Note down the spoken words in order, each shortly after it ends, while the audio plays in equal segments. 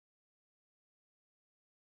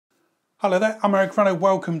Hello there, I'm Eric Rano.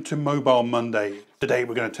 Welcome to Mobile Monday. Today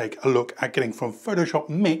we're going to take a look at getting from Photoshop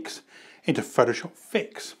Mix into Photoshop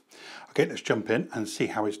Fix. Okay, let's jump in and see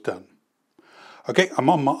how it's done. Okay, I'm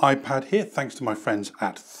on my iPad here, thanks to my friends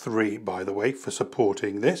at 3, by the way, for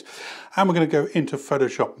supporting this. And we're going to go into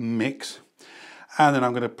Photoshop Mix, and then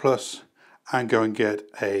I'm going to plus and go and get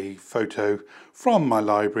a photo from my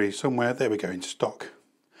library somewhere. There we go, in stock.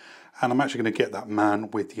 And I'm actually going to get that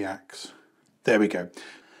man with the axe. There we go.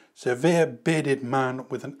 Severe bearded man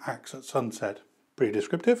with an axe at sunset. Pretty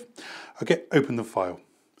descriptive. Okay, open the file.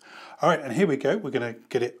 All right, and here we go. We're going to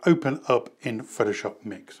get it open up in Photoshop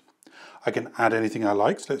Mix. I can add anything I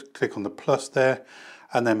like, so let's click on the plus there,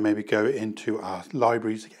 and then maybe go into our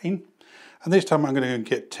libraries again. And this time I'm going to go and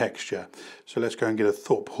get texture. So let's go and get a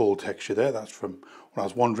Thorpe Hall texture there. That's from when I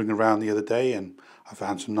was wandering around the other day and I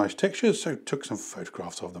found some nice textures, so took some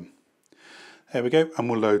photographs of them. There we go, and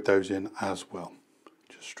we'll load those in as well.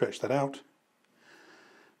 Just stretch that out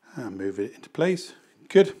and move it into place.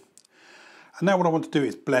 Good. And now what I want to do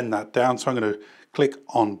is blend that down. So I'm going to click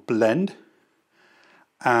on blend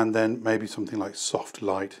and then maybe something like soft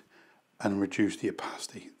light and reduce the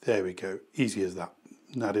opacity. There we go. Easy as that.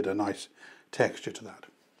 And added a nice texture to that.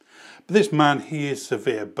 But this man, he is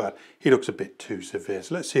severe, but he looks a bit too severe.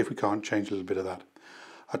 So let's see if we can't change a little bit of that.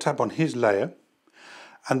 I'll tap on his layer.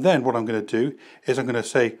 And then what I'm going to do is I'm going to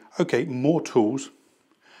say, okay, more tools.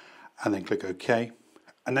 And then click OK.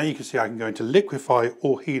 And now you can see I can go into liquify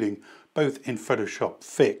or healing, both in Photoshop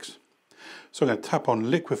Fix. So I'm going to tap on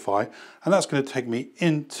liquify, and that's going to take me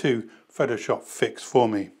into Photoshop Fix for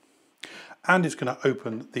me. And it's going to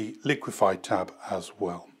open the liquify tab as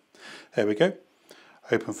well. There we go.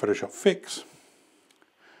 Open Photoshop Fix.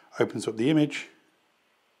 Opens up the image.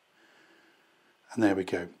 And there we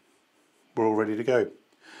go. We're all ready to go.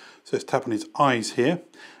 So let's tap on his eyes here,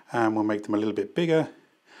 and we'll make them a little bit bigger.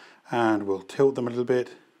 And we'll tilt them a little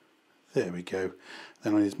bit. There we go.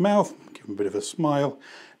 Then on his mouth, give him a bit of a smile.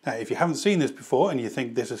 Now, if you haven't seen this before and you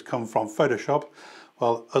think this has come from Photoshop,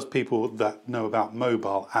 well, us people that know about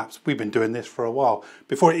mobile apps, we've been doing this for a while,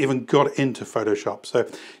 before it even got into Photoshop. So,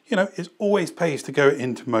 you know, it always pays to go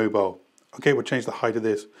into mobile. Okay, we'll change the height of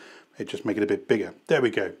this. Just make it a bit bigger. There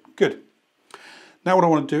we go. Good. Now what I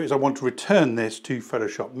want to do is I want to return this to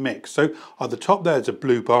Photoshop Mix. So at the top there's a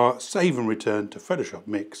blue bar, save and return to Photoshop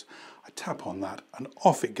Mix. I tap on that and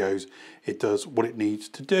off it goes. It does what it needs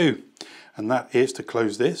to do. And that is to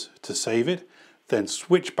close this, to save it, then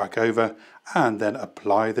switch back over and then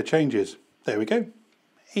apply the changes. There we go.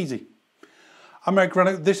 Easy. I'm Eric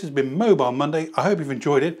Rano. This has been Mobile Monday. I hope you've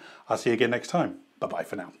enjoyed it. I'll see you again next time. Bye-bye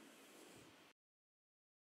for now.